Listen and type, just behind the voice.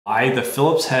The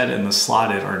Phillips head and the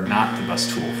slotted are not the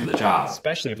best tool for the job.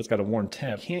 Especially if it's got a worn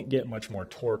tip, you can't get much more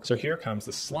torque. So here comes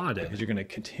the slotted, because you're going to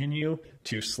continue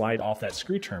to slide off that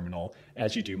screw terminal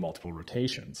as you do multiple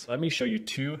rotations. Let me show you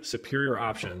two superior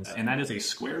options, and that is a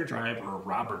square drive or a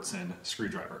Robertson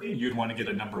screwdriver. You'd want to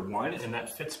get a number 1, and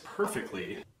that fits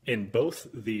perfectly in both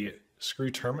the screw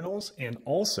terminals and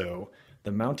also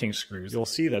the mounting screws. You'll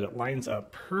see that it lines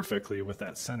up perfectly with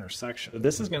that center section.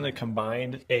 This is going to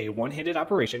combine a one-handed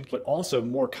operation, but also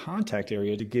more contact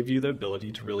area to give you the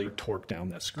ability to really torque down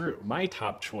that screw. My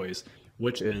top choice,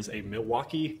 which is a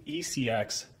Milwaukee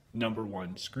ECX number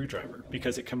 1 screwdriver,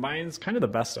 because it combines kind of the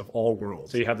best of all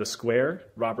worlds. So you have the square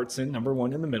Robertson number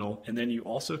 1 in the middle, and then you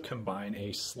also combine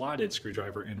a slotted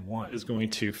screwdriver in one. It's going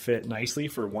to fit nicely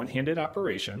for one-handed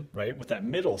operation, right, with that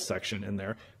middle section in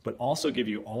there, but also give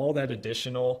you all that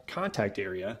additional contact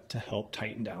area to help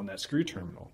tighten down that screw terminal.